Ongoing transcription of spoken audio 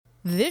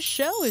This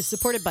show is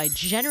supported by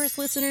generous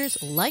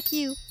listeners like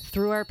you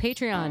through our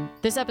Patreon.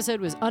 This episode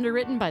was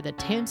underwritten by the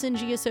Tamsin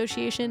G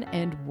Association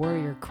and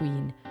Warrior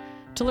Queen.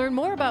 To learn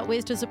more about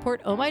ways to support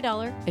Oh My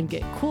Dollar and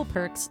get cool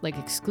perks like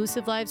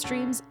exclusive live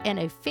streams and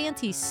a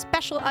fancy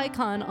special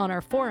icon on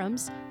our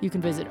forums, you can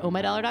visit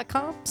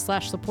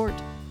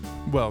ohmydollar.com/support.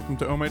 Welcome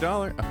to Oh My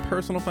Dollar, a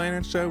personal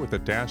finance show with a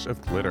dash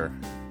of glitter.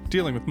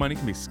 Dealing with money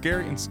can be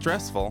scary and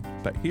stressful,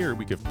 but here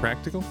we give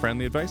practical,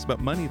 friendly advice about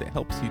money that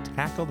helps you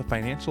tackle the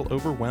financial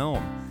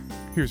overwhelm.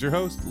 Here's your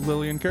host,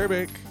 Lillian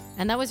Kerbick.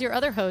 And that was your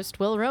other host,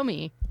 Will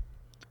Romy.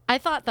 I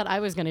thought that I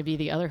was going to be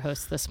the other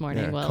host this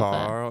morning, Will.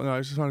 Carl. No,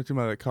 I just wanted to do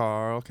my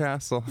Carl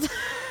Castle.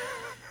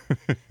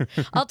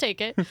 I'll take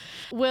it.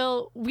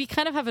 Will, we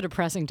kind of have a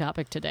depressing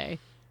topic today.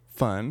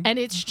 Fun. And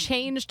it's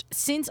changed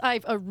since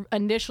I've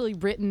initially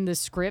written the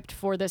script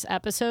for this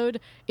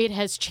episode. It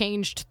has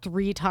changed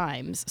 3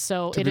 times.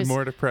 So to be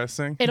more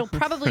depressing. It'll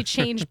probably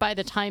change by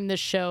the time this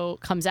show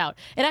comes out.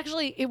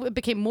 It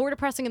became more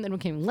depressing and then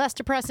became less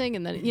depressing.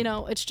 And then,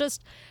 it's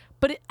just...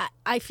 But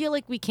I feel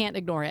like we can't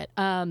ignore it.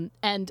 And,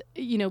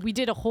 we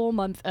did a whole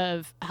month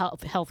of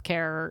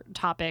healthcare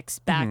topics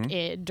back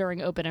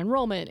during open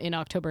enrollment in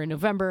October and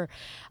November.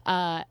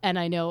 And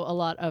I know a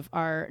lot of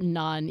our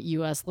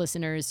non-U.S.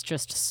 listeners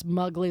just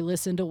smugly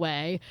listened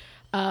away.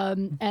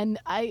 And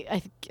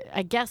I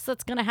guess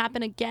that's going to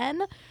happen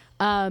again,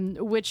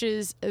 which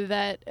is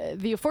that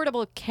the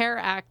Affordable Care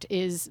Act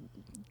is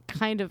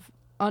kind of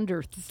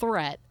under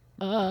threat.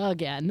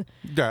 Again.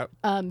 Yeah,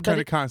 kind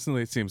of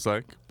constantly, it seems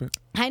like. But.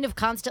 Kind of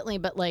constantly,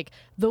 but like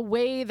the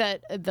way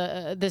that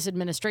this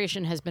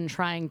administration has been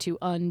trying to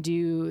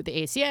undo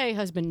the ACA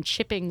has been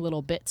chipping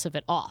little bits of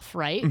it off,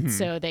 right? Mm-hmm.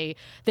 So they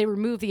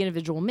remove the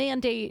individual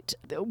mandate,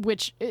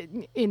 which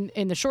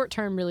in the short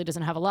term really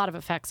doesn't have a lot of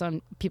effects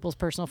on people's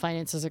personal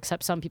finances,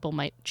 except some people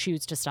might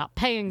choose to stop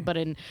paying. But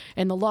in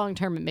the long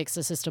term, it makes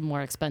the system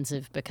more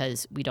expensive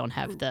because we don't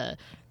have the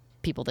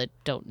people that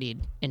don't need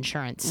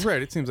insurance.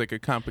 Right. It seems like a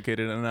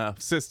complicated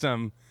enough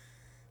system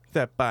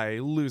that by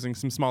losing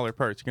some smaller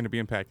parts, you're going to be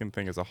impacting the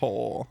thing as a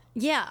whole.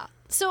 Yeah.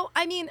 So,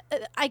 I mean,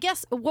 I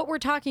guess what we're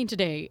talking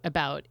today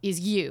about is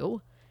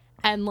you.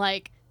 And,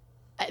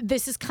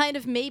 this is kind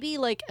of maybe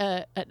like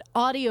an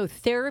audio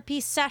therapy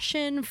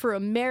session for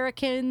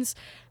Americans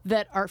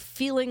that are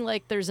feeling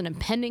like there's an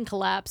impending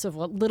collapse of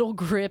what little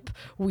grip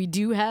we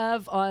do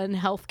have on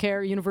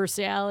healthcare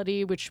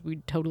universality, which we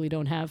totally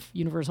don't have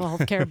universal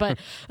healthcare, but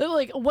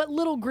what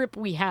little grip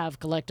we have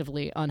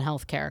collectively on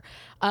healthcare.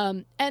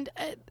 And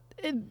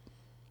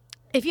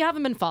if you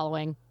haven't been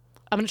following,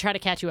 I'm going to try to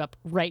catch you up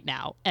right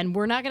now. And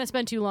we're not going to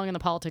spend too long on the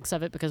politics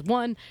of it because,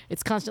 1,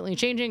 it's constantly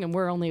changing and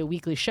we're only a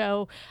weekly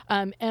show.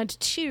 And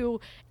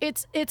 2,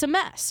 it's a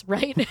mess,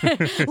 right?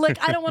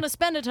 I don't want to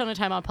spend a ton of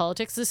time on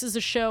politics. This is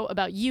a show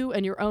about you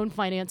and your own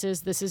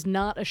finances. This is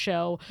not a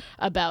show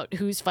about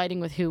who's fighting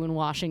with who in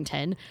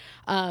Washington.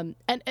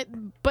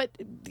 But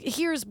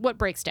here's what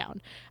breaks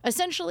down.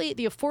 Essentially,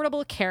 the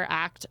Affordable Care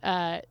Act,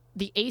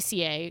 the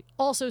ACA,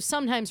 also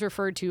sometimes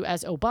referred to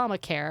as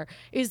Obamacare,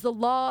 is the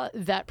law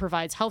that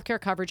provides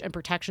healthcare coverage and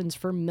protections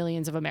for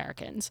millions of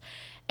Americans.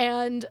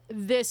 And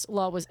this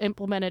law was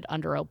implemented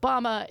under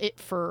Obama.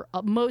 For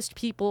most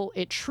people,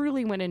 it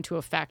truly went into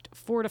effect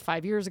 4 to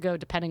 5 years ago,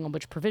 depending on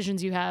which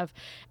provisions you have.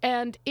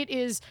 And it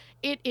is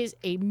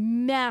a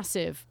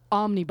massive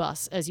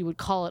omnibus, as you would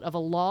call it, of a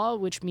law,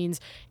 which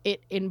means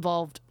it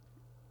involved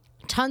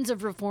tons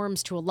of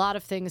reforms to a lot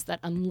of things that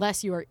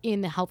unless you are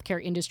in the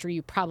healthcare industry,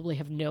 you probably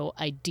have no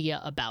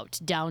idea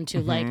about, down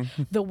to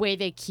the way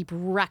they keep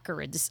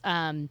records.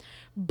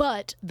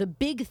 But the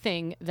big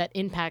thing that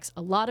impacts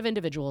a lot of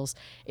individuals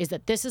is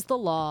that this is the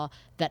law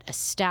that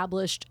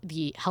established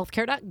the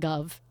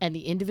healthcare.gov and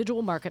the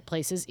individual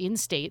marketplaces in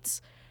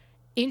states,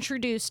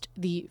 introduced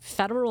the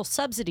federal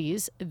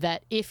subsidies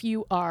that if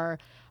you are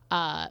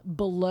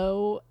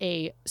below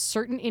a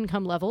certain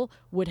income level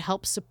would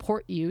help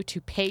support you to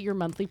pay your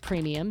monthly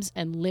premiums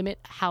and limit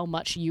how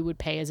much you would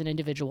pay as an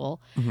individual.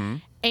 Mm-hmm.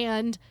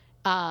 And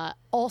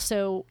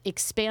also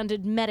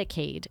expanded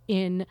Medicaid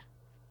in,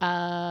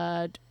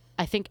 I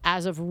think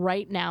as of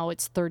right now,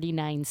 it's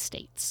 39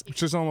 states.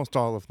 Which is almost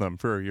all of them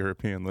for our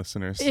European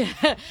listeners.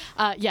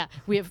 Yeah,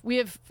 we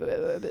have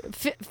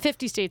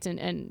 50 states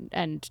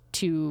and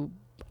 2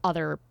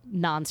 other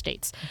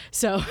non-states.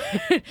 So...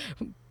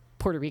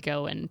 Puerto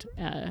Rico and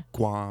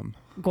Guam,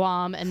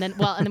 and then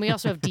we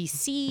also have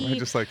DC. I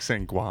just like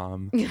saying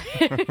Guam.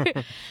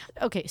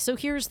 Okay, so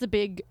here's the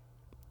big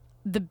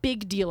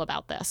deal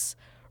about this,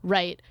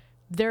 right?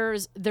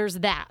 There's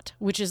that,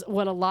 which is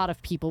what a lot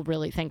of people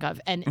really think of,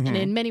 and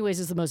in many ways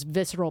is the most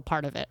visceral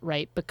part of it,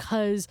 right?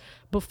 Because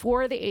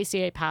before the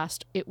ACA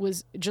passed, it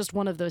was just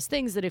one of those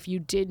things that if you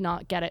did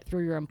not get it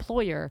through your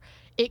employer,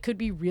 it could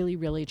be really,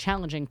 really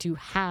challenging to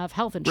have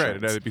health Right. insurance.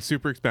 It'd either be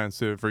super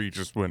expensive or you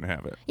just wouldn't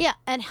have it. Yeah,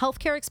 and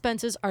healthcare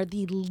expenses are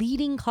the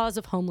leading cause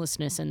of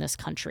homelessness in this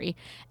country.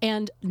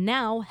 And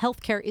now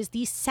healthcare is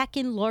the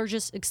second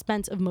largest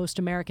expense of most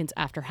Americans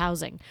after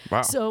housing.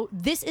 Wow. So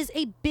this is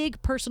a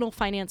big personal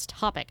finance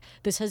topic.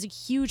 This has a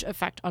huge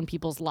effect on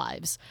people's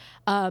lives.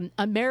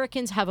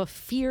 Americans have a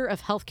fear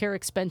of healthcare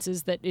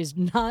expenses that is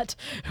not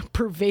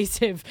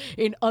pervasive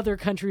in other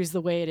countries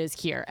the way it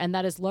is here. And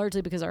that is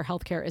largely because our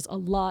healthcare is a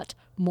lot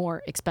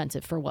more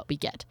expensive for what we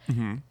get.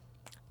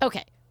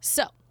 Okay,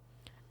 so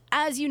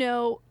as you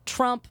know,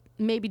 Trump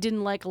maybe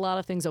didn't like a lot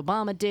of things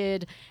Obama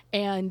did.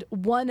 And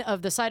one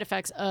of the side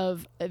effects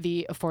of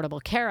the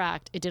Affordable Care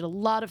Act, it did a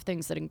lot of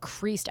things that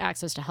increased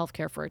access to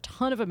healthcare for a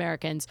ton of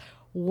Americans.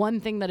 One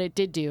thing that it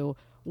did do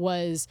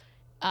was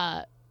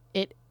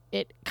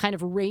it kind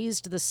of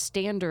raised the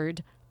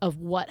standard of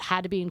what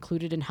had to be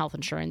included in health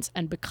insurance.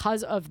 And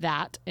because of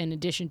that, in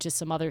addition to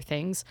some other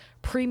things,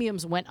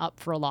 premiums went up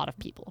for a lot of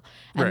people.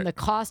 And Right. the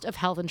cost of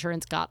health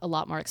insurance got a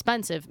lot more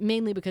expensive,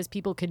 mainly because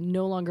people could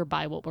no longer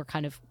buy what were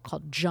kind of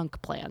called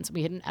junk plans.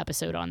 We had an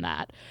episode on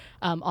that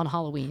on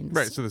Halloween.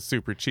 Right. So the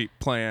super cheap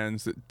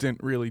plans that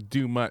didn't really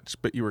do much,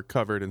 but you were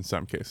covered in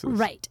some cases.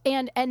 Right.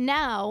 And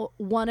now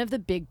one of the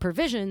big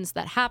provisions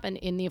that happened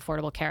in the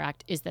Affordable Care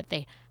Act is that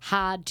they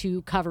had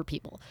to cover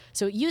people.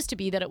 So it used to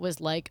be that it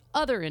was like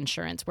other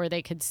insurance where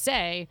they could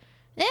say,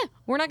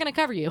 we're not going to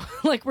cover you.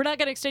 Like, we're not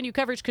going to extend you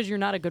coverage because you're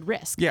not a good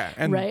risk. Yeah,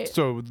 and right?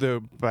 so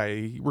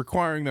by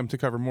requiring them to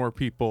cover more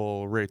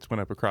people, rates went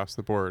up across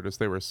the board as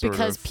they were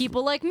Because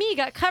people like me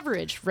got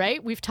coverage,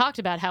 right? We've talked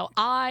about how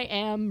I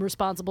am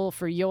responsible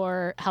for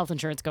your health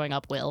insurance going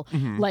up, Will.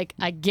 Like,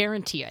 I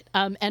guarantee it.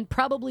 And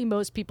probably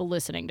most people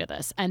listening to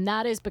this. And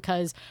that is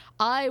because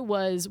I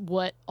was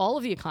what all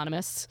of the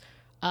economists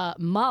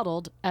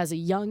modeled as a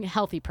young,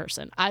 healthy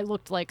person. I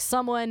looked like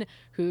someone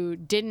who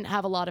didn't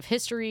have a lot of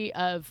history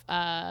of,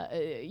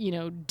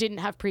 didn't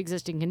have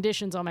pre-existing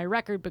conditions on my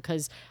record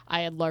because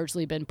I had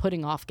largely been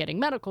putting off getting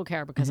medical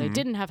care because I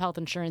didn't have health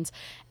insurance.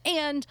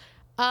 And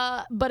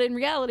but in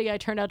reality, I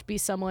turned out to be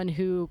someone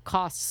who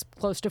costs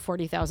close to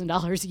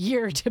 $40,000 a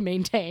year to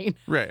maintain.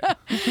 Right.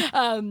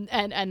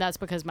 And that's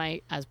because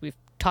as we've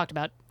talked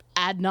about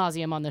ad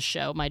nauseum on the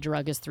show, my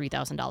drug is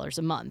 $3,000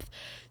 a month.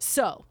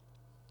 So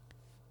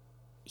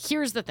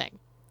here's the thing.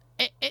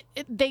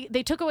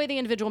 They took away the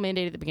individual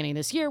mandate at the beginning of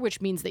this year, which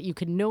means that you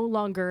can no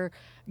longer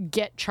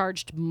get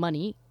charged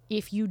money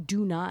if you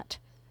do not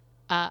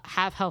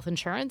have health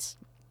insurance.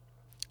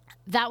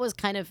 That was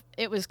kind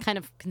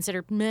of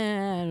considered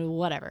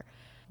whatever.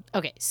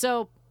 Okay,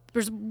 so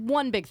there's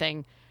one big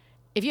thing.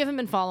 If you haven't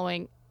been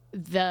following,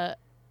 the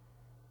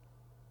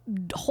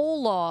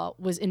whole law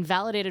was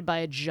invalidated by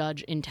a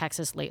judge in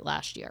Texas late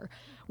last year,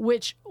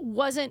 which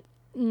wasn't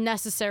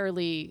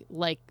necessarily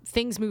like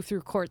things move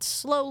through courts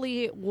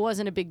slowly. It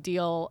wasn't a big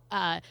deal.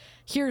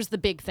 Here's the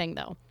big thing,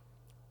 though.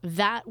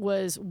 That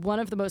was one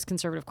of the most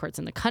conservative courts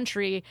in the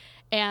country.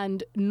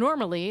 And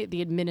normally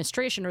the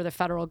administration or the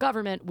federal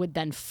government would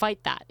then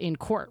fight that in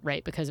court,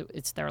 right? Because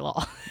it's their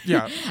law.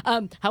 Yeah.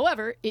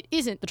 However, it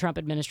isn't the Trump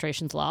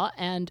administration's law,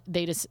 and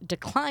they just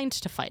declined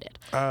to fight it.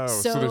 Oh,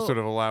 so they're sort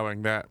of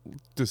allowing that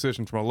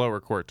decision from a lower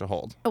court to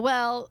hold.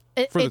 Well,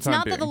 For the it's time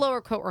not that the being.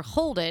 lower court will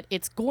hold it.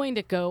 It's going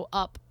to go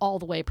up all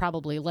the way,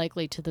 probably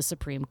likely to the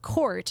Supreme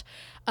Court.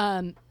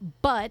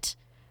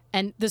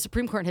 And the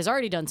Supreme Court has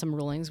already done some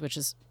rulings, which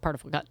is part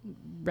of what got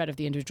rid of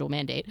the individual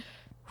mandate.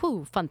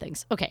 Whew, fun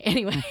things. Okay,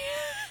 anyway.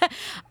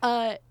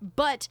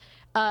 But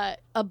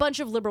a bunch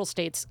of liberal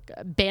states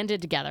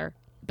banded together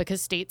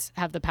because states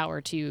have the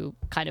power to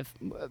kind of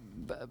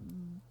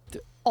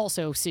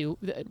also sue.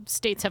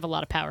 States have a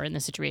lot of power in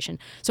this situation.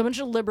 So a bunch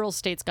of liberal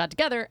states got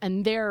together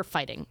and they're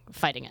fighting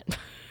it.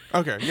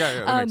 Okay,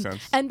 yeah, that makes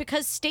sense. And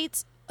because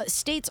states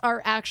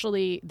are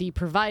actually the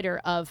provider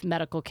of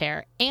medical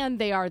care and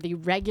they are the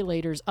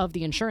regulators of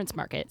the insurance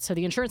market. So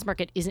the insurance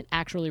market isn't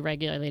actually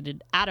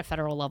regulated at a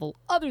federal level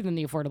other than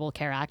the Affordable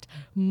Care Act.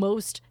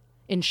 Most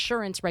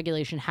insurance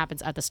regulation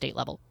happens at the state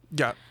level.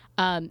 Yeah.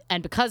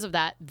 And because of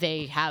that,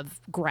 they have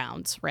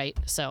grounds, right?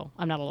 So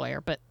I'm not a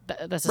lawyer, but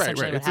that's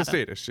essentially Right. what It's a happened.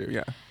 state issue,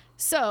 yeah.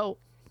 So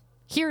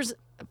here's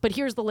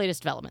the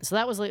latest development. So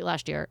that was late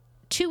last year.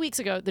 2 weeks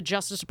ago, the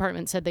Justice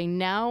Department said they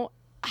now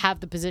have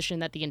the position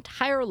that the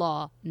entire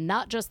law,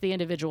 not just the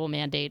individual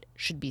mandate,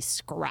 should be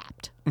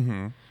scrapped.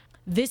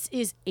 This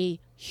is a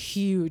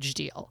huge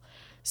deal.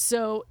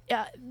 So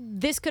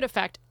this could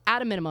affect,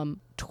 at a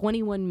minimum,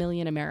 21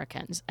 million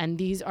Americans. And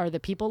these are the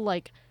people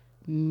like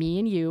me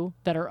and you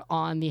that are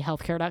on the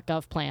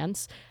healthcare.gov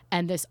plans.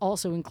 And this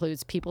also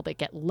includes people that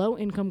get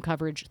low-income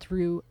coverage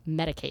through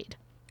Medicaid,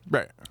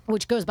 Right.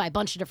 which goes by a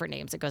bunch of different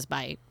names. It goes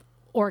by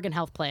Oregon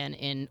Health Plan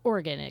in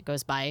Oregon. It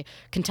goes by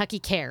Kentucky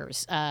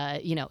Cares.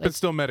 But It's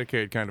still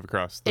Medicaid kind of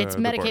across the it's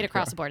Medicaid board,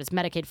 across yeah. the board. It's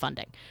Medicaid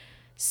funding.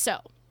 So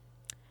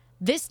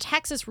this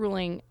Texas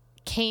ruling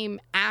came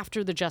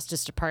after the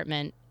Justice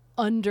Department,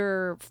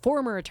 under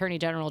former Attorney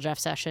General Jeff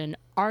Sessions,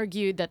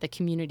 argued that the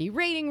community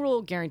rating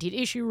rule, guaranteed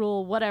issue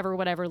rule, whatever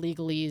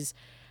legalese,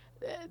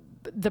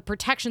 the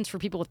protections for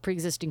people with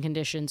pre-existing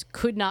conditions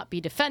could not be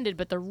defended,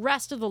 but the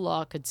rest of the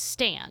law could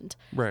stand.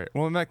 Right.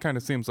 Well, and that kind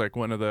of seems like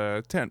one of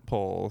the tent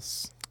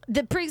poles.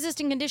 The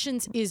pre-existing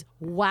conditions is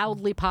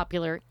wildly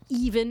popular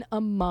even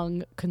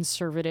among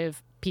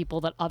conservative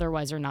people that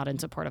otherwise are not in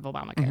support of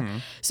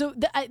Obamacare. So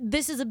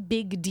this is a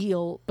big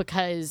deal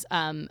because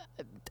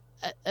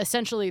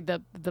essentially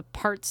the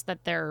parts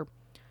that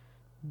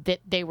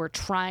they were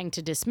trying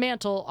to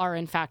dismantle are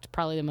in fact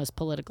probably the most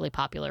politically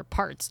popular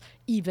parts,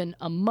 even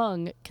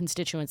among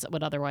constituents that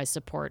would otherwise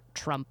support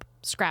Trump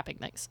scrapping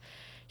things.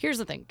 Here's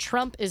the thing.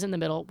 Trump is in the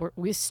middle.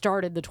 We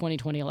started the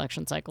 2020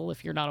 election cycle,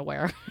 if you're not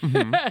aware.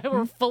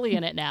 We're fully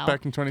in it now.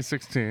 Back in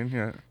 2016,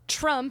 yeah.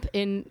 Trump,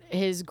 in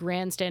his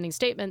grandstanding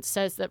statement,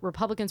 says that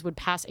Republicans would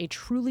pass a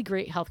truly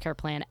great healthcare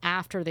plan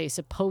after they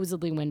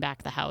supposedly win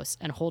back the House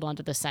and hold on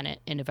to the Senate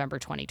in November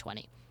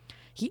 2020.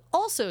 He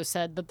also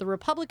said that the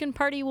Republican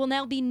Party will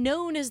now be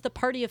known as the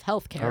party of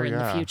healthcare in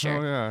the future.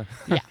 Oh, yeah.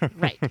 Yeah,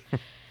 right.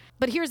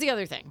 But here's the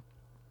other thing.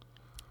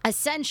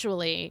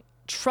 Essentially,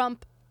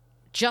 Trump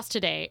just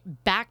today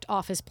backed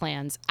off his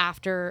plans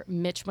after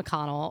Mitch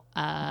McConnell,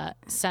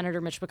 Senator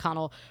Mitch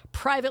McConnell,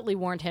 privately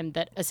warned him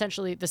that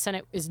essentially the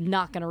Senate is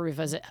not going to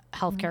revisit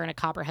healthcare in a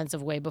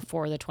comprehensive way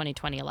before the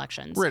 2020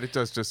 elections. Right. It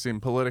does just seem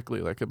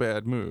politically like a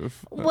bad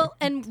move. Well,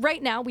 and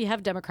right now we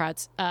have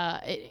Democrats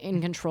in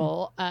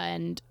control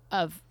and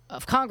of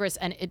Congress,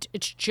 and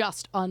it's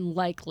just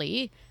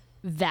unlikely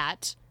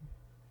that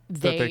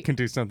they can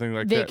do something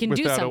like that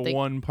without a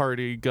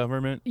one-party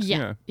government.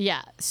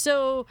 Yeah.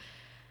 So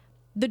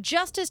the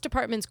Justice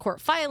Department's court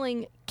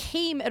filing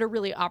came at a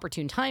really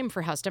opportune time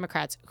for House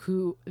Democrats,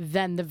 who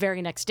then the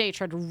very next day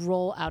tried to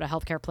roll out a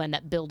healthcare plan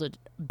that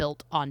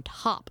built on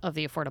top of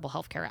the Affordable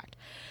Health Care Act.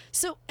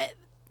 So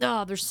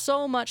there's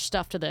so much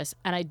stuff to this,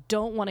 and I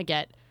don't want to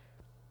get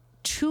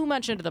too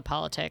much into the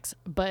politics,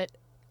 but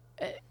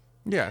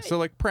yeah, so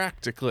like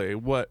practically,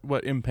 what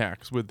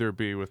impacts would there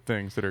be with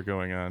things that are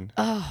going on?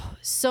 Oh,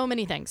 so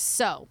many things.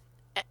 So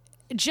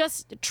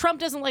just Trump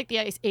doesn't like the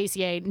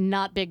ACA,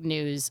 not big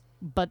news.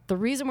 But the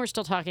reason we're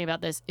still talking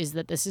about this is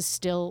that this is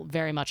still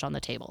very much on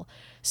the table.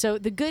 So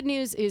the good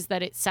news is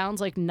that it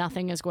sounds like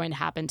nothing is going to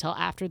happen until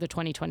after the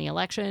 2020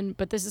 election.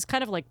 But this is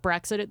kind of like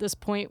Brexit at this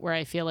point, where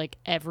I feel like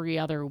every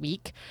other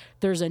week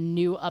there's a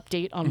new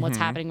update on what's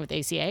happening with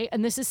ACA.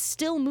 And this is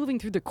still moving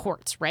through the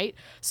courts, right?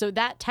 So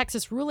that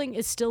Texas ruling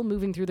is still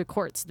moving through the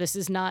courts. This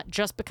is not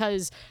just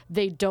because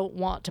they don't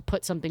want to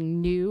put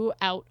something new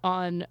out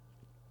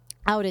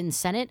in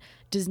Senate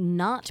does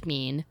not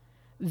mean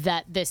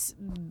that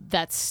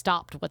that's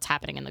stopped what's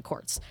happening in the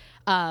courts.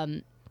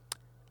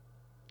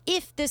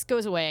 If this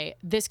goes away,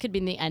 this could be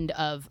the end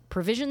of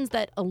provisions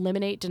that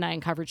eliminate denying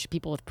coverage to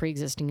people with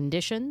pre-existing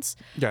conditions.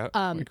 Yeah,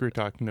 like we were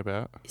talking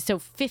about. So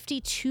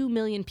 52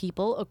 million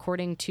people,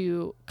 according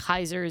to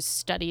Kaiser's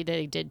study that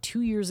they did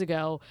 2 years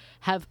ago,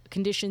 have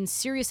conditions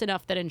serious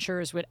enough that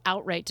insurers would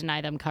outright deny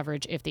them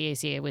coverage if the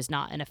ACA was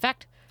not in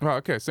effect. Well,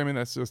 okay, so I mean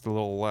that's just a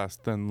little less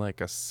than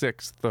like a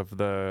sixth of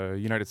the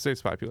United States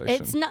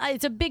population. It's not.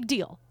 It's a big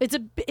deal. It's a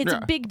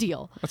big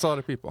deal. That's a lot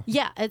of people.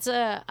 Yeah, it's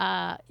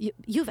a.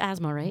 You have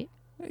asthma, right?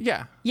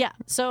 Yeah. Yeah.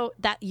 So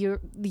that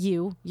you're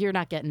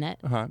not getting it.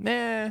 Nah.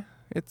 Yeah.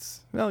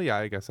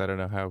 I guess I don't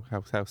know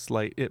how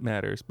slight it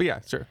matters, but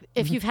yeah, sure.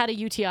 If you've had a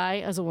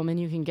UTI as a woman,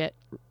 you can get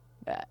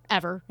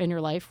ever in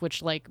your life,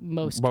 which like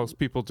most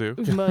people do.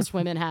 Most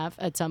women have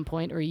at some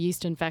point, or a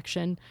yeast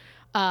infection.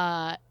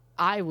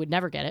 I would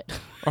never get it.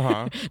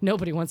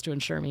 Nobody wants to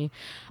insure me.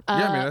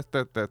 Yeah, I mean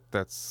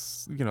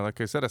that's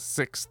like I said, a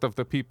sixth of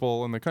the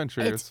people in the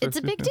country. It's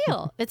a big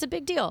deal. It's a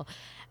big deal.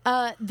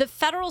 The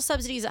federal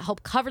subsidies that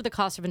help cover the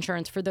cost of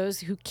insurance for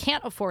those who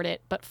can't afford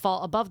it but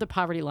fall above the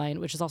poverty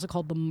line, which is also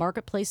called the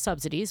marketplace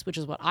subsidies, which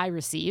is what I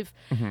receive,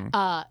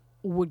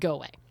 would go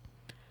away.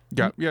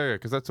 Yeah,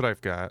 because that's what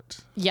I've got.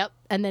 Yep.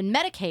 And then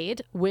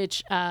Medicaid,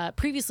 which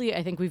previously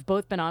I think we've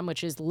both been on,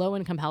 which is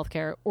low-income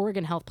healthcare.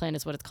 Oregon Health Plan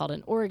is what it's called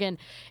in Oregon,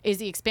 is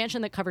the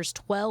expansion that covers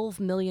 12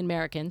 million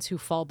Americans who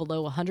fall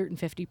below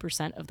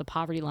 150% of the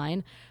poverty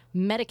line.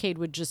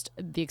 Medicaid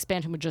the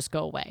expansion would just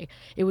go away.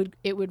 It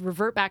would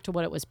revert back to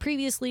what it was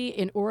previously.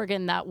 In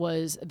Oregon, that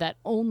was that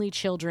only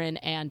children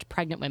and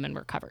pregnant women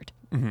were covered.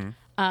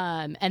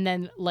 And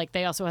then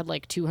they also had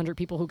 200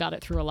 people who got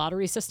it through a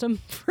lottery system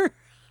for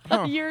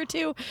a year or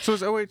two. So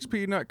is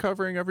OHP not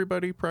covering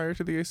everybody prior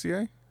to the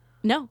ACA?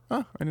 No.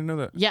 Oh, I didn't know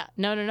that. Yeah,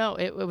 no.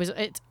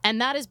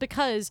 And that is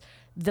because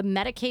the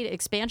Medicaid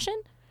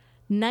expansion,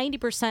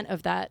 90%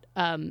 of that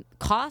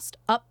cost,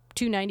 up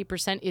to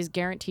 90%, is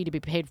guaranteed to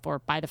be paid for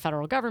by the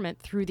federal government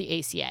through the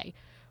ACA.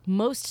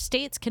 Most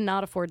states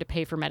cannot afford to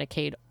pay for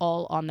Medicaid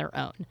all on their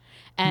own,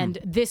 and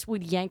this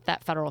would yank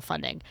that federal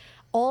funding.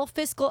 All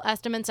fiscal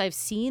estimates I've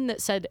seen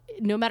that said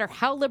no matter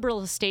how liberal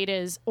a state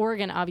is,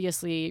 Oregon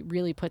obviously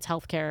really puts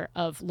healthcare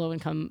of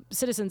low-income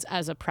citizens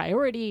as a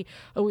priority.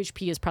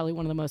 OHP is probably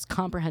one of the most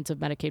comprehensive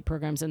Medicaid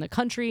programs in the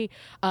country.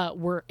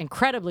 We're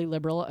incredibly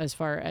liberal as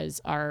far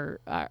as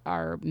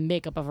our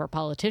makeup of our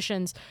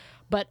politicians,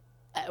 but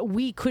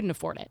we couldn't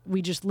afford it.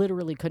 We just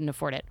literally couldn't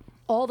afford it.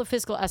 all the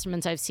fiscal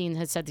estimates I've seen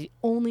has said the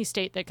only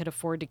state that could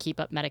afford to keep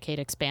up Medicaid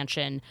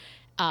expansion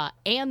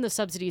and the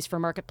subsidies for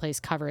marketplace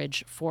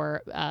coverage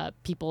for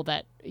people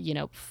that,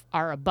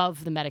 are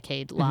above the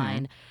Medicaid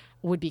line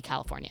would be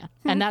California.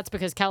 And that's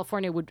because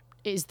California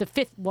is the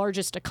 5th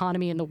largest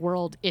economy in the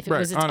world if it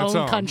was its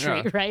own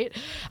country, right?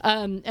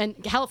 And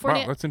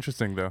California... Wow, that's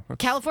interesting, though.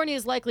 California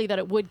is likely that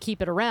it would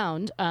keep it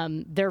around.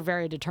 They're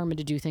very determined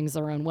to do things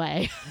their own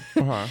way.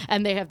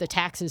 And they have the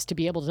taxes to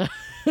be able to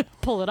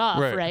pull it off,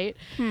 right?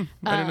 I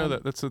didn't know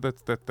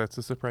that. That's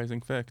a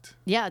surprising fact.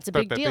 Yeah, it's a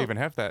big deal. They even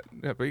have that.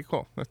 Yeah, pretty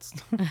cool. That's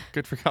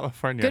good for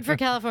California. Good for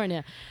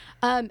California.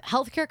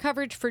 Healthcare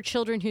coverage for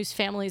children whose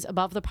families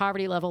above the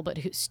poverty level but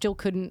who still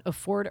couldn't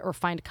afford or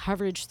find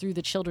coverage through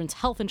the Children's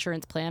Health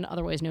Insurance Plan,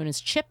 otherwise known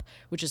as CHIP,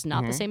 which is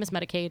not the same as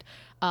Medicaid,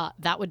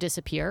 that would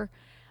disappear.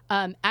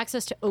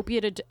 Access to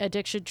opiate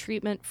addiction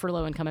treatment for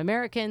low-income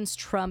Americans.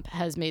 Trump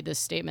has made this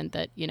statement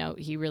that,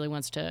 he really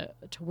wants to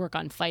work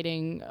on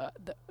fighting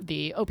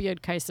the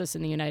opioid crisis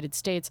in the United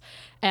States.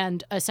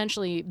 And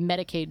essentially,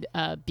 Medicaid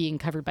being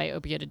covered by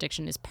opioid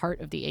addiction is part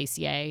of the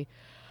ACA.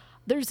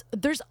 There's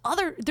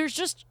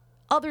just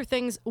other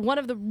things. One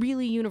of the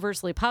really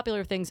universally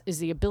popular things is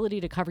the ability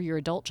to cover your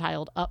adult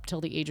child up till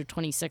the age of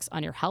 26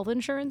 on your health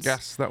insurance.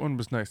 Yes, that one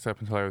was nice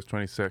up until I was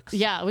 26.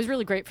 Yeah, it was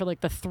really great for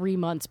like the 3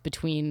 months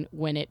between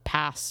when it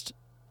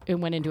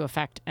went into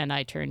effect and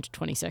I turned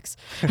 26.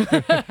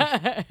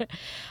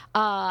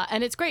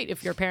 And it's great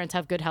if your parents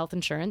have good health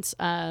insurance.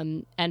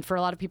 And for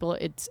a lot of people,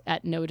 it's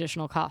at no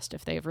additional cost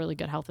if they have really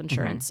good health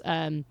insurance.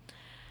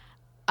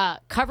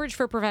 Coverage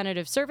for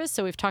preventative service.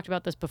 So we've talked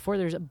about this before.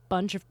 There's a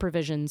bunch of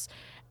provisions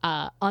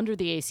under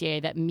the ACA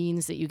that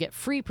means that you get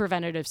free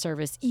preventative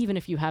service even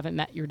if you haven't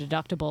met your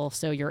deductible.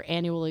 So your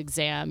annual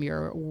exam,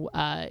 your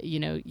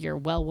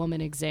well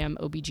woman exam,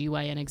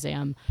 OBGYN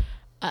exam.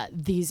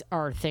 These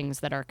are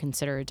things that are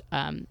considered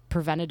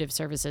preventative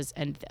services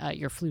and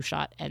your flu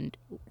shot and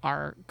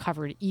are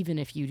covered even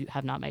if you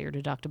have not met your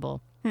deductible.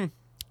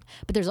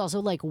 But there's also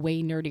like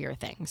way nerdier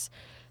things.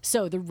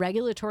 So the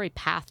regulatory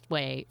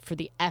pathway for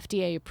the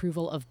FDA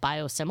approval of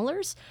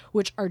biosimilars,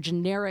 which are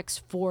generics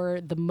for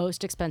the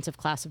most expensive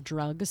class of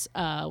drugs,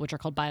 which are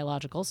called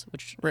biologicals,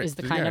 which is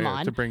the kind I'm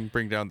on. To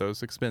bring down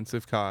those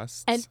expensive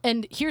costs.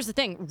 And here's the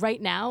thing. Right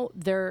now,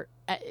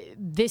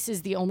 this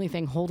is the only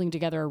thing holding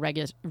together a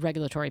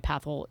regulatory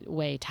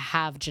pathway to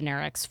have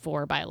generics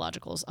for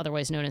biologicals,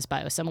 otherwise known as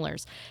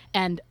biosimilars.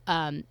 And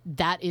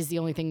that is the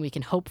only thing we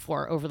can hope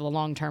for over the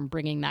long term,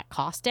 bringing that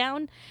cost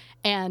down.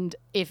 And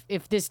if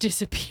this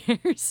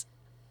disappears,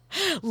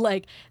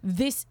 like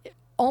this,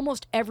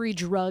 almost every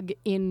drug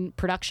in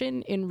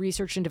production, in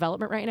research and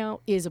development right now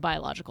is a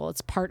biological.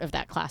 It's part of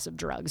that class of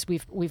drugs.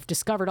 We've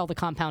discovered all the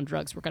compound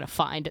drugs we're going to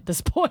find at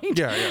this point.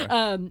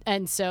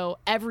 And so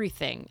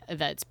everything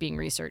that's being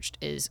researched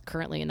is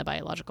currently in the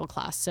biological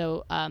class.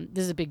 So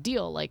this is a big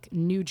deal. Like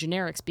new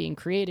generics being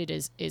created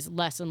is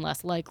less and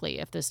less likely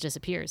if this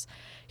disappears.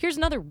 Here's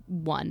another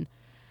one.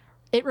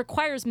 It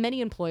requires many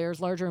employers,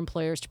 larger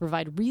employers, to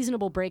provide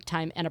reasonable break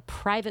time and a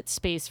private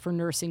space for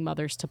nursing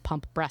mothers to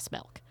pump breast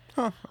milk.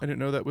 Huh. I didn't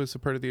know that was a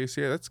part of the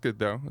ACA. That's good,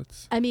 though.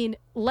 I mean,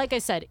 like I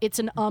said, it's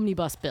an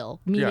omnibus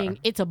bill, meaning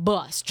it's a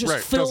bus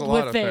just filled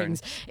with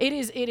things. It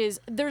is.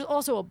 There's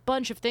also a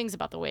bunch of things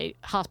about the way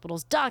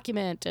hospitals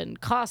document and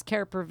cost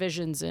care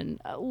provisions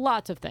and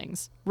lots of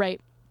things,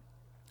 right?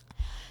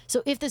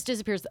 So if this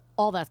disappears,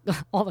 all that's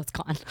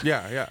gone.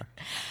 Yeah.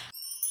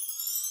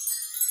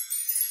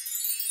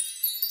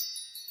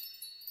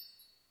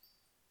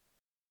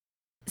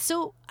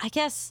 So I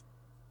guess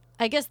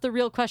the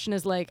real question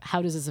is like,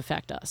 how does this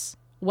affect us?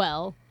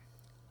 Well,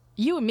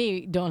 you and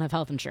me don't have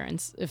health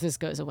insurance if this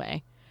goes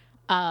away.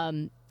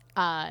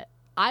 I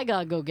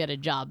gotta go get a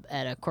job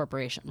at a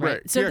corporation,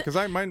 right? So because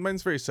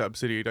mine's very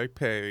subsidied. I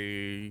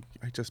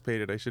just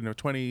paid it. I should know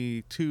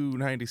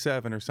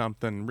 $22.97 or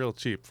something, real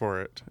cheap for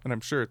it, and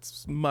I'm sure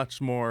it's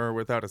much more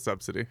without a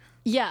subsidy.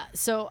 Yeah,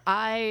 so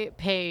I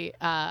pay.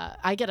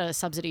 I get a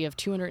subsidy of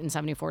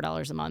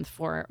 $274 a month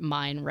for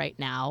mine right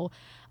now.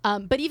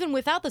 But even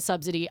without the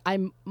subsidy,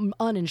 I'm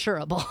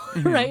uninsurable,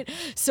 right?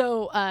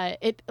 So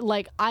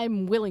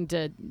I'm willing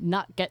to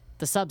not get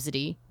the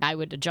subsidy. I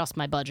would adjust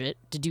my budget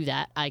to do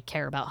that. I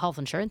care about health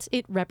insurance.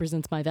 It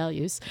represents my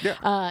values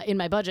in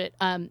my budget.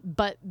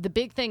 But the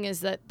big thing is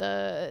that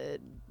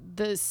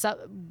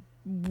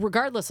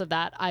regardless of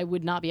that, I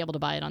would not be able to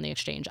buy it on the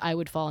exchange. I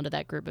would fall into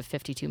that group of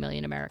 52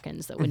 million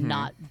Americans that would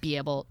not be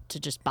able to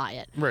just buy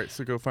it. Right,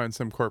 so go find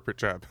some corporate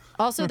job.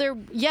 Also,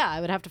 I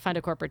would have to find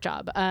a corporate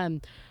job.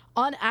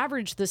 On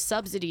average, the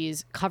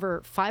subsidies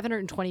cover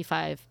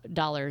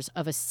 $525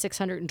 of a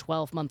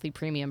 $612 monthly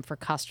premium for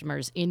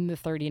customers in the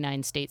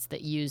 39 states that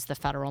use the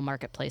federal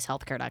marketplace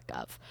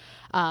healthcare.gov.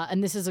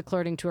 And this is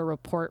according to a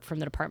report from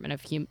the Department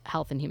of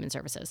Health and Human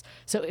Services.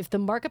 So if the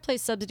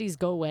marketplace subsidies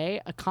go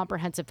away, a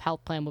comprehensive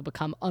health plan will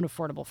become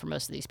unaffordable for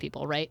most of these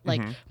people, right?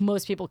 Like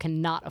most people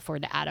cannot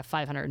afford to add a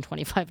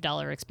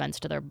 $525 expense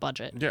to their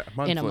budget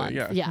monthly, in a month.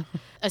 Yeah.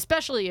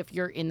 Especially if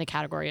you're in the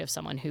category of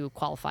someone who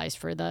qualifies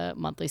for the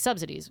monthly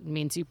subsidies.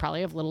 means you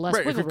probably have a little less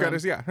Right. If wiggle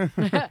you've room.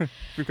 got if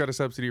you've got a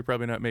subsidy, you're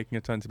probably not making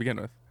a ton to begin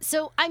with.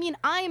 So, I mean,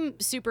 I'm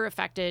super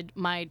affected.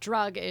 My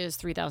drug is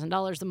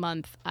 $3,000 a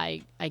month.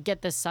 I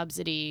get this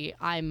subsidy.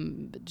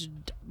 I'm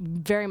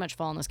very much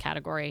fall in this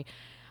category.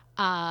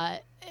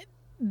 What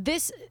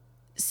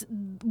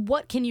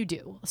can you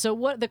do? So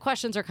what the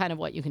questions are kind of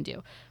what you can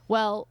do.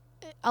 Well,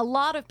 a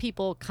lot of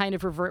people kind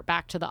of revert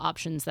back to the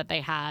options that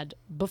they had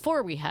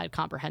before we had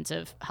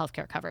comprehensive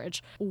healthcare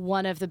coverage.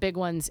 One of the big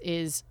ones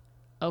is,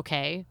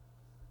 okay,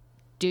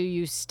 do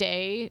you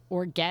stay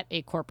or get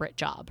a corporate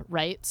job,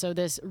 right? So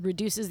this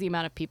reduces the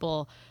amount of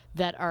people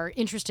that are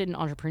interested in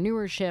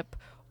entrepreneurship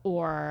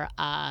or,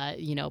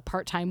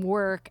 part-time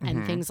work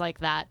and things like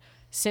that,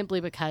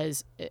 simply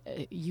because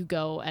you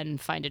go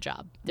and find a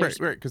job. Right,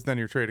 because then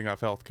you're trading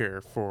off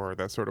healthcare for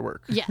that sort of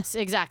work. Yes,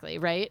 exactly,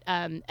 right.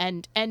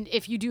 And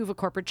if you do have a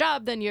corporate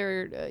job, then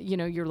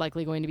you're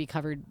likely going to be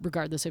covered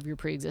regardless of your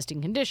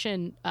pre-existing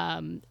condition.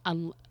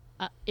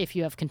 If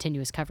you have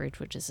continuous coverage,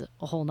 which is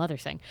a whole nother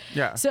thing.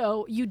 Yeah.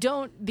 So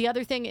the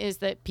other thing is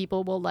that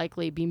people will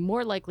be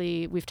more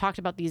likely, we've talked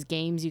about these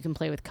games you can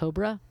play with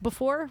Cobra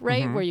before,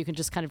 right? Where you can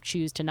just kind of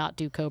choose to not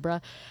do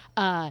Cobra.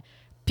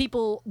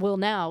 People will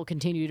now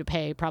continue to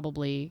pay,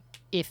 probably,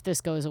 if this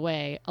goes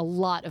away, a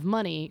lot of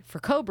money for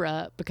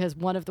Cobra, because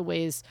one of the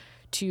ways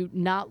to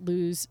not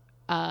lose,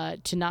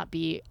 to not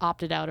be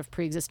opted out of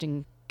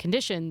pre-existing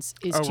conditions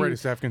is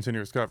to have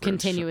continuous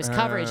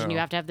coverage. And you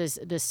have to have this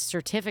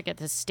certificate,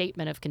 this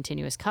statement of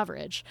continuous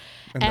coverage,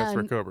 and that's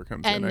where Cobra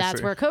comes in. And that's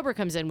where Cobra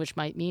comes in, which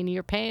might mean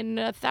you're paying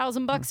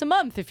 $1,000 a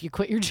month if you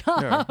quit your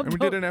job. Yeah. And we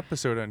did an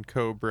episode on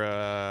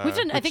Cobra. We've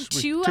done, I think,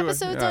 two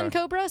episodes on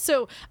Cobra.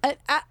 So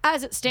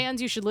as it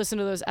stands, you should listen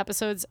to those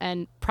episodes.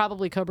 And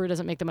probably Cobra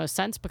doesn't make the most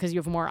sense because you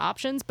have more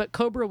options. But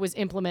Cobra was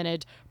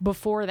implemented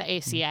before the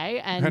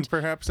ACA, and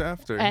perhaps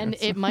after. And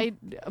it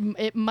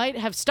might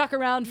have stuck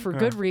around for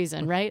good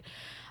reason, right?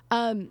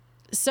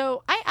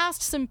 So I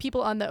asked some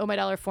people on the Oh My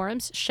Dollar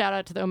forums, shout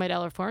out to the Oh My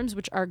Dollar forums,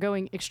 which are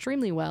going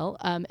extremely well.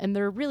 And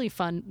they're a really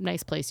fun,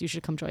 nice place. You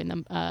should come join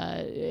them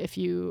if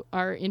you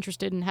are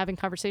interested in having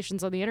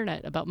conversations on the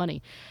internet about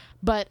money.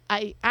 But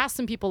I asked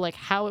some people like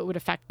how it would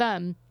affect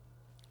them.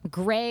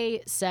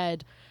 Gray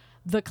said,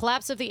 the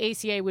collapse of the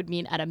ACA would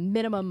mean at a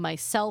minimum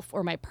myself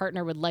or my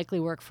partner would likely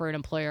work for an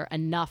employer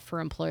enough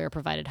for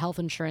employer-provided health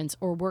insurance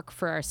or work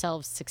for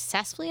ourselves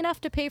successfully enough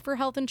to pay for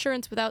health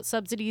insurance without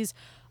subsidies,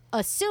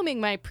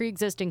 assuming my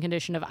pre-existing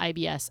condition of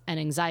IBS and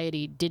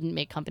anxiety didn't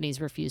make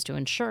companies refuse to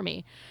insure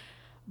me.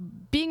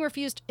 Being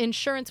refused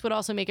insurance would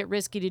also make it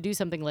risky to do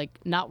something like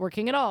not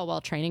working at all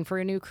while training for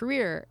a new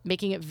career,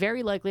 making it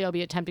very likely I'll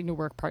be attempting to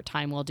work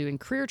part-time while doing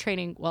career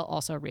training while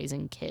also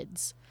raising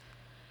kids.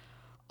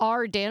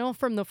 R. Daniel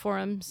from the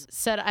forums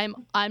said,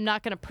 I'm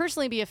not going to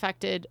personally be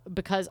affected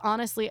because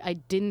honestly, I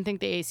didn't think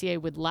the ACA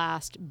would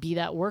be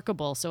that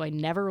workable, so I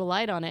never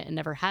relied on it and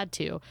never had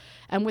to.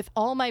 And with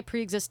all my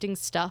pre-existing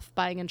stuff,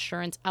 buying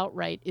insurance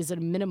outright is at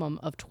a minimum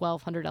of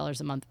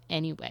 $1,200 a month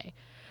anyway.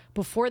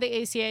 Before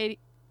the ACA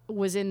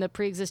was in the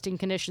pre-existing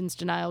conditions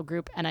denial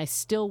group, and I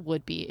still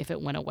would be if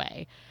it went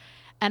away.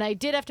 And I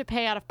did have to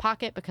pay out of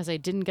pocket because I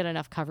didn't get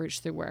enough coverage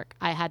through work.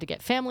 I had to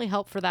get family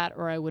help for that,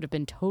 or I would have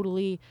been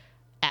totally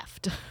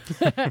effed.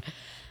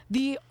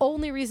 The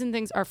only reason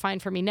things are fine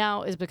for me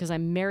now is because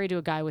I'm married to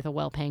a guy with a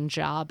well-paying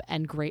job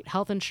and great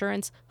health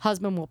insurance.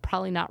 Husband will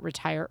probably not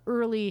retire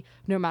early,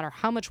 no matter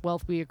how much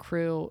wealth we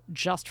accrue,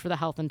 just for the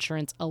health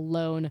insurance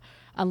alone,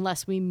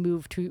 unless we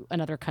move to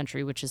another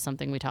country, which is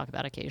something we talk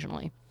about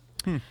occasionally.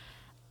 Well,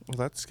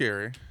 that's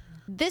scary.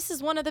 This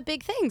is one of the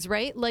big things,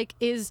 right? Like,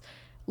 is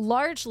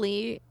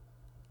largely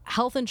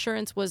health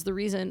insurance was the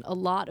reason a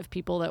lot of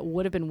people that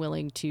would have been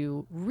willing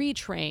to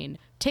retrain,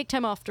 take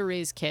time off to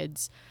raise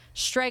kids,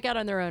 strike out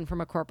on their own from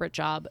a corporate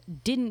job,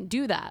 didn't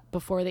do that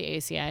before the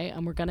ACA,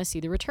 and we're going to see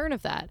the return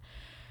of that.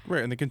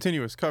 Right, and the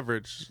continuous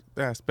coverage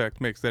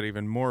aspect makes that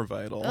even more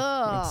vital.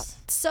 Oh,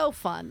 it's so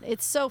fun.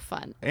 It's so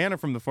fun. Anna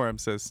from the forum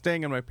says,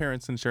 staying on my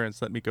parents'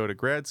 insurance let me go to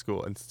grad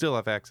school and still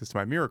have access to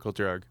my miracle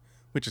drug,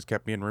 which has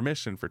kept me in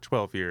remission for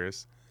 12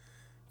 years.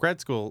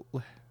 Grad school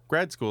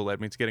led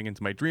me to getting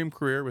into my dream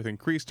career with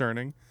increased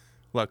earning.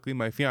 Luckily,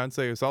 my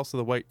fiance is also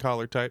the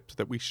white-collar type, so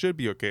that we should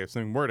be okay if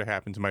something were to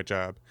happen to my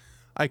job.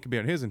 I could be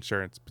on his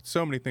insurance, but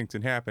so many things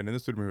can happen, and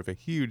this would remove a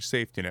huge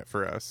safety net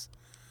for us.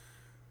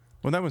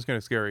 Well, that one's kind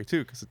of scary,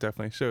 too, because it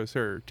definitely shows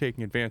her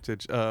taking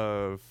advantage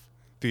of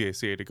the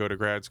ACA to go to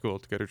grad school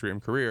to get a dream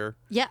career.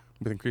 Yeah.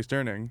 With increased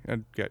earning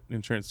and get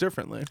insurance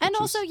differently. And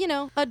also,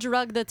 a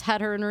drug that's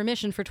had her in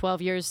remission for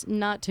 12 years,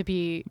 not to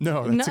be...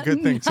 No, that's a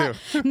good thing, too.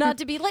 Not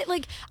to be late.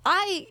 Like,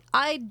 I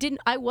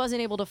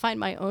wasn't able to find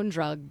my own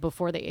drug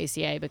before the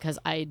ACA because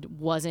I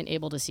wasn't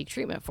able to seek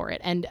treatment for it.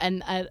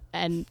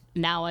 And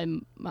now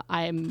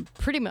I'm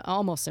pretty much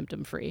almost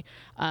symptom free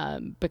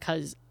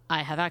because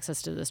I have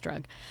access to this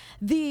drug.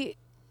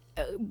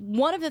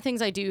 One of the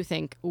things I do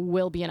think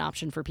will be an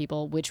option for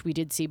people, which we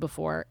did see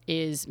before,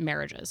 is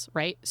marriages,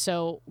 right?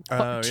 So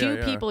two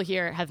people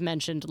here have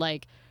mentioned,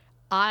 like,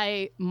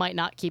 I might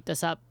not keep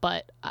this up,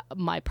 but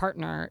my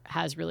partner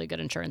has really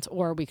good insurance,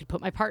 or we could put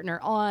my partner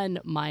on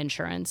my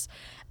insurance.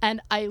 And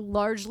I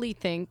largely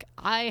think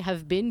I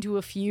have been to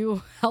a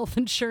few health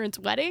insurance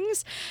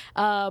weddings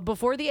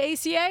before the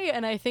ACA,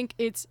 and I think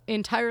it's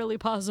entirely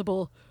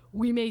possible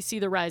we may see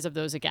the rise of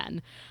those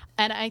again.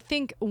 And I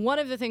think one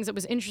of the things that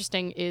was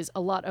interesting is a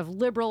lot of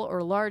liberal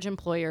or large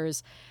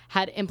employers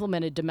had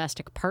implemented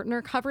domestic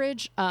partner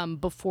coverage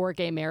before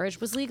gay marriage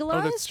was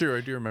legalized. Oh, that's true.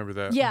 I do remember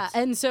that. Yeah,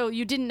 and so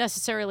you didn't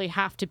necessarily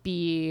have to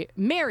be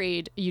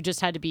married. You just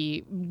had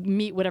to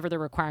meet whatever the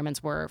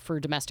requirements were for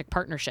domestic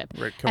partnership.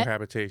 Right,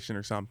 cohabitation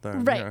or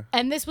something. Right. Yeah.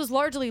 And this was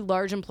largely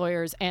large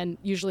employers and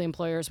usually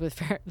employers with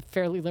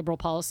fairly liberal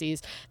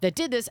policies that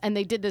did this. And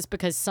they did this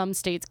because some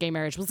states gay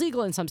marriage was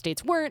legal and some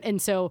states weren't.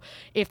 And so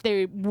if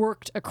they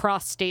worked across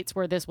states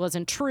where this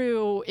wasn't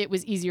true, it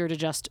was easier to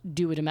just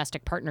do a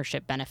domestic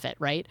partnership benefit,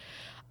 right?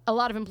 A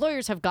lot of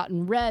employers have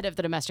gotten rid of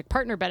the domestic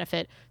partner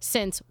benefit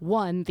since,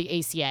 one, the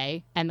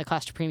ACA and the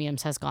cost of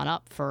premiums has gone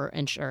up for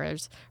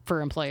employers,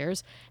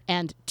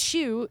 and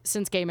two,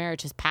 since gay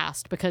marriage has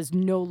passed, because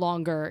no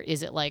longer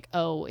is it like,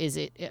 oh, is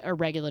it a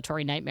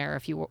regulatory nightmare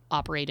if you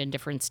operate in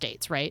different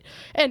states, right?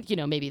 And,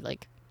 maybe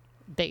like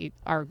they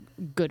are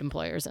good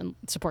employers and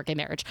support gay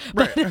marriage.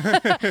 Right.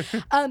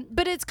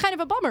 But it's kind of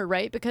a bummer,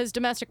 right? Because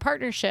domestic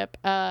partnership,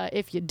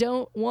 if you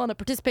don't want to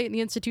participate in the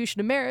institution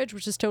of marriage,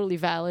 which is totally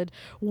valid,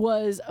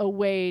 was a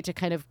way to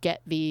kind of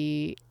get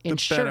the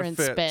insurance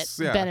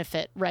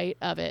benefit, right,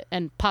 of it,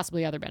 and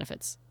possibly other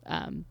benefits.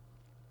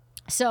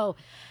 So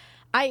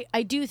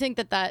I do think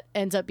that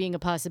ends up being a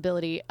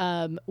possibility.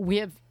 We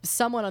have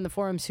someone on the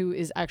forums who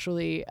is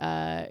actually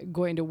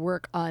going to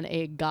work on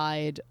a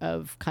guide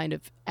of kind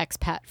of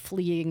expat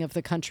fleeing of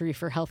the country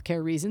for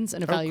healthcare reasons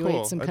and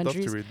evaluate some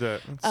countries. I'd love to read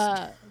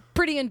that.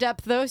 Pretty in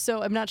depth though,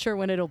 so I'm not sure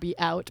when it'll be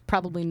out.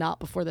 Probably not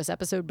before this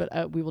episode,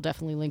 but we will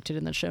definitely link it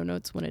in the show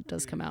notes when it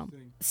does come out.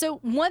 So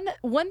one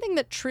thing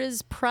that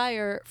Triz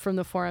Pryor from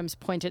the forums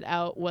pointed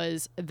out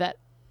was that,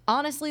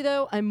 honestly,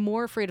 though, I'm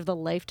more afraid of the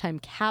lifetime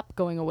cap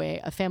going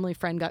away. A family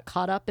friend got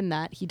caught up in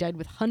that. He died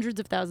with hundreds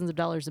of thousands of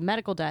dollars in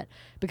medical debt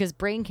because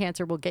brain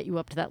cancer will get you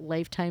up to that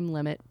lifetime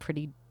limit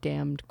pretty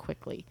damned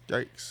quickly.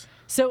 Yikes.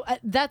 So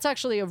that's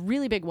actually a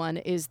really big one,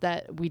 is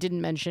that we didn't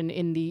mention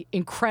in the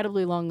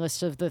incredibly long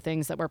list of the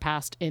things that were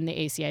passed in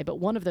the ACA, but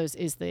one of those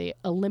is the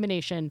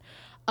elimination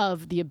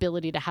of the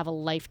ability to have a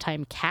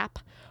lifetime cap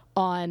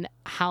on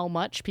how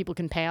much people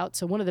can pay out.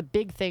 So one of the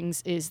big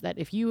things is that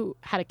if you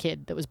had a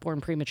kid that was born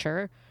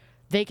premature,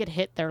 they could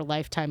hit their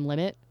lifetime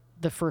limit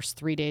the first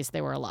 3 days they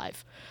were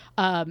alive.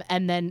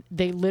 And then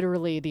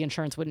the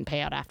insurance wouldn't pay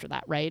out after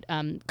that, right?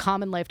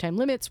 Common lifetime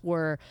limits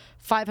were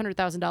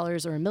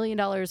 $500,000 or $1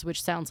 million,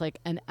 which sounds like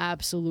an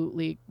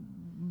absolutely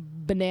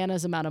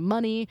bananas amount of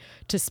money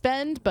to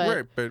spend, but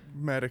right, but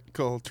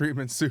medical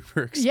treatment's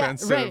super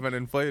expensive and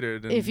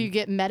inflated. And if you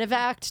get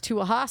medevaced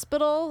to a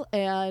hospital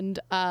and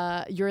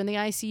you're in the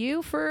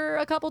ICU for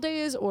a couple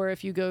days, or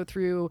if you go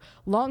through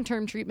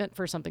long-term treatment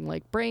for something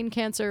like brain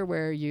cancer,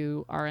 where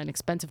you are in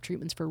expensive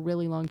treatments for a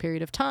really long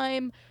period of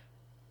time,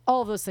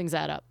 all of those things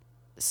add up.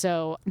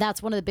 So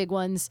that's one of the big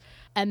ones.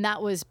 And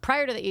that was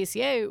prior to the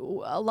ACA.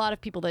 A lot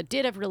of people that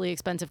did have really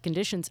expensive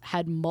conditions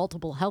had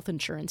multiple health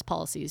insurance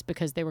policies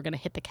because they were going to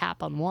hit the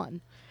cap on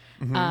one.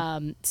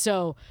 Mm-hmm.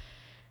 So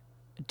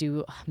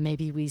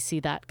maybe we see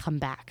that come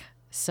back.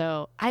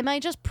 So am I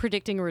just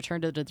predicting a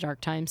return to the dark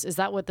times? Is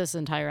that what this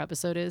entire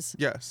episode is?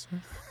 Yes.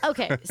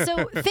 Okay.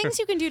 So things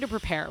you can do to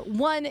prepare.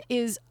 One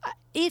is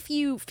if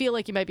you feel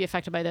like you might be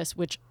affected by this,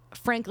 which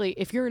frankly,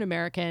 if you're an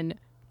American,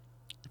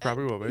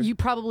 probably will be. You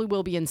probably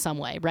will be in some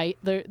way, right?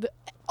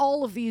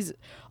 All of these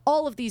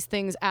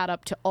things add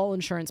up to all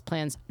insurance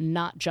plans.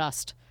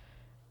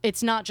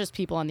 It's not just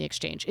people on the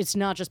exchange. It's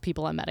not just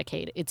people on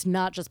Medicaid. It's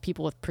not just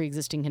people with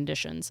pre-existing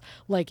conditions.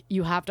 Like,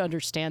 you have to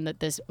understand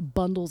that this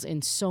bundles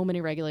in so many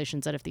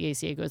regulations that if the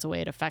ACA goes away,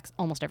 it affects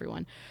almost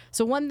everyone.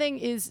 So one thing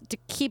is to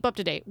keep up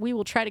to date. We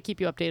will try to keep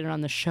you updated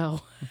on the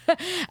show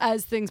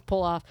as things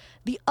pull off.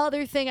 The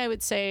other thing I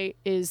would say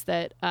is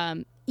that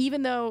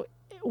even though,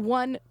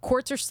 one,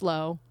 courts are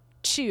slow.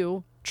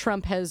 Two,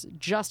 Trump has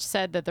just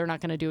said that they're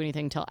not going to do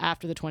anything until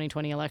after the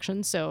 2020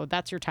 election. So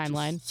that's your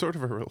timeline. Just sort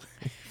of a relief.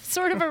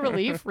 Sort of a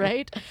relief,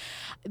 right?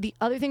 The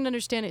other thing to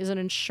understand is that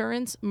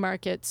insurance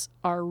markets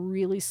are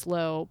really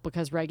slow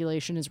because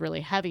regulation is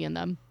really heavy in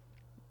them.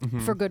 Mm-hmm.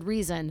 For good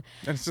reason.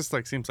 And it's just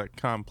seems like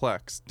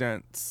complex,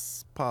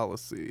 dense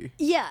policy.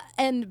 Yeah,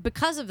 and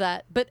because of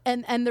that,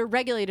 and they're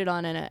regulated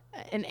on an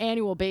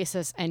annual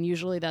basis, and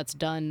usually that's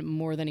done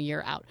more than a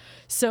year out.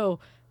 So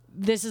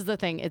this is the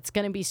thing. It's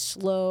going to be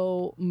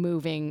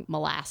slow-moving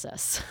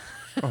molasses,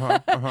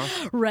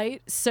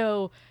 right?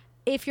 So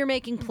if you're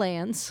making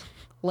plans,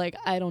 like,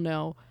 I don't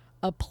know,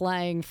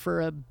 applying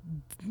for a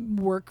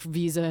work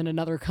visa in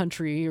another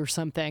country or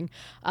something,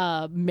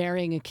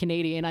 marrying a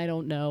Canadian, I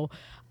don't know,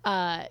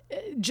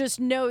 just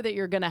know that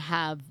you're going to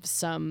have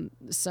some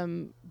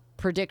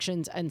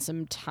predictions and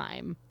some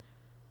time.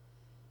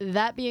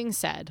 That being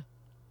said,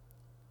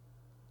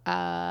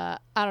 I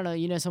don't know,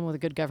 you know, someone with a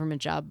good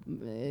government job,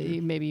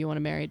 maybe you want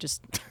to marry,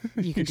 just,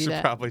 you can You do should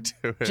that. probably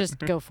do it. Just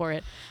go for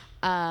it.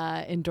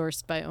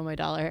 Endorsed by Oh My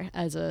Dollar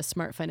as a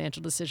smart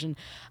financial decision.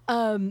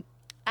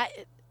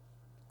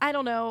 I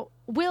don't know.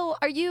 Will,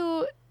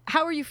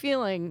 how are you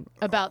feeling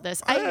about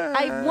this?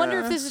 I wonder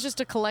if this is just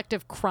a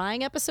collective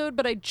crying episode,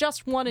 but I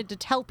just wanted to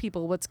tell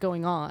people what's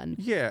going on.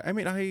 Yeah, I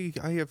mean, I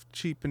have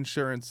cheap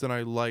insurance and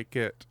I like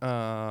it.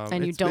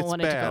 And you it's don't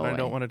want it to bad. go I away.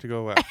 don't want it to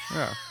go away.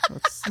 Yeah, I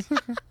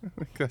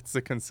think that's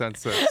the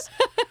consensus.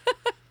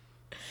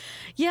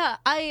 Yeah,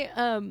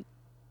 I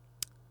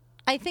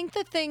think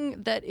the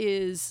thing that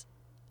is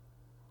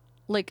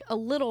like a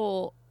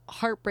little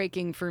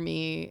heartbreaking for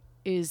me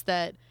is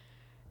that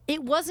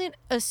it wasn't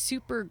a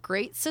super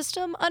great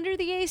system under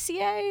the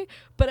ACA,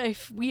 but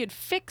we had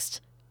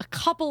fixed a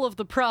couple of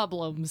the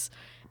problems,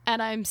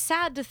 and I'm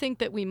sad to think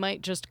that we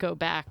might just go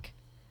back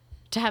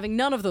to having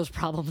none of those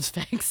problems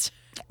fixed.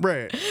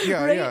 Right.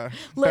 Yeah, Right? yeah.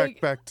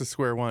 Like- Back to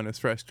square one is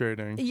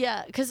frustrating.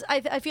 Yeah, because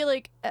I feel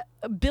like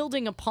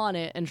building upon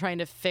it and trying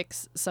to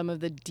fix some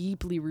of the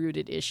deeply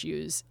rooted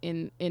issues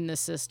in the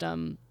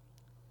system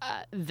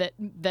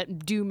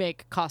that do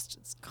make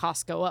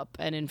costs go up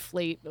and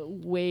inflate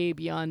way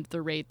beyond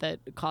the rate that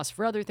costs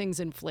for other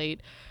things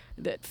inflate,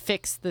 that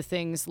fix the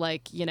things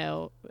like, you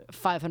know,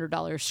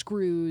 $500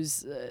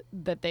 screws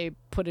that they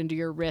put into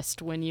your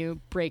wrist when you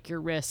break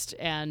your wrist,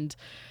 and,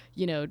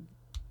 you know,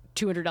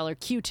 $200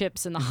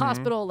 Q-tips in the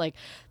hospital. Like,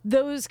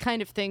 those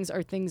kind of things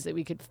are things that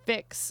we could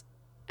fix,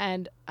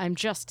 and I'm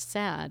just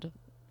sad.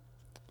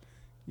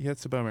 Yeah,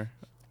 it's a bummer.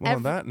 Well,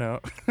 on that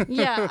note.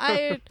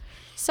 Yeah,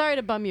 sorry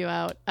to bum you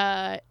out.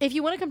 If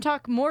you want to come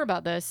talk more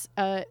about this,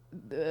 Oh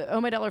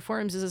My Dollar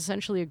Forums is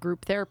essentially a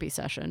group therapy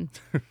session.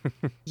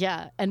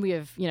 Yeah, and we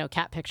have, you know,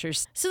 cat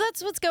pictures. So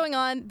that's what's going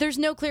on. There's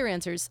no clear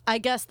answers. I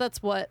guess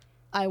that's what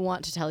I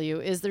want to tell you,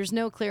 is there's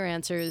no clear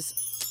answers.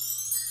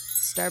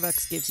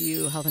 Starbucks gives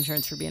you health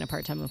insurance for being a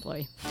part-time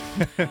employee.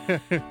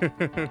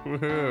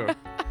 Woohoo.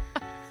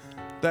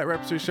 That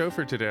wraps your show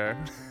for today.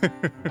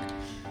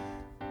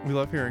 We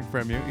love hearing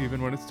from you,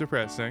 even when it's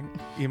depressing.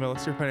 Email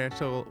us your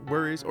financial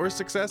worries or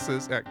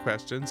successes at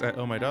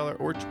questions@ohmydollar,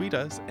 or tweet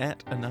us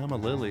at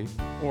 @anomalily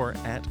or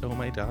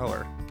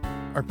 @ohmydollar.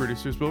 Our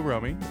producer is Will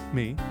Romy,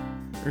 me.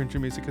 Our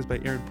intro music is by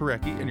Aaron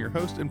Parecki, and your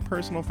host and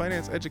personal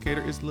finance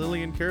educator is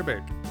Lillian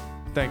Kerbeck.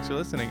 Thanks for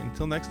listening.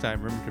 Until next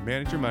time, remember to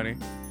manage your money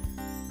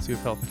so you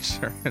have health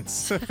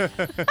insurance.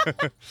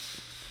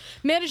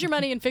 Manage your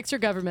money and fix your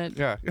government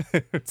Yeah.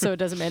 so it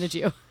doesn't manage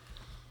you.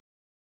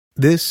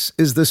 This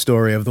is the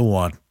story of the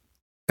one.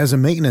 As a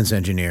maintenance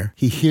engineer,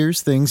 he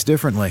hears things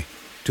differently.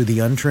 To the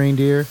untrained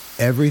ear,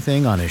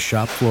 everything on his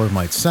shop floor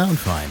might sound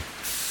fine,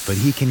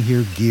 but he can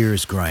hear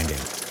gears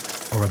grinding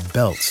or a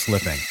belt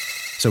slipping.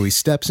 So he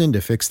steps in to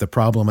fix the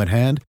problem at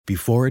hand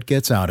before it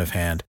gets out of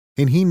hand.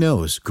 And he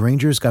knows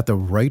Grainger's got the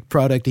right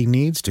product he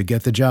needs to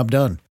get the job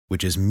done,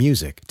 which is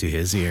music to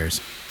his ears.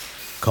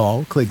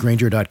 Call, click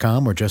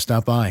Grainger.com, or just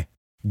stop by.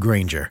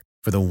 Grainger,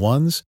 for the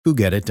ones who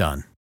get it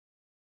done.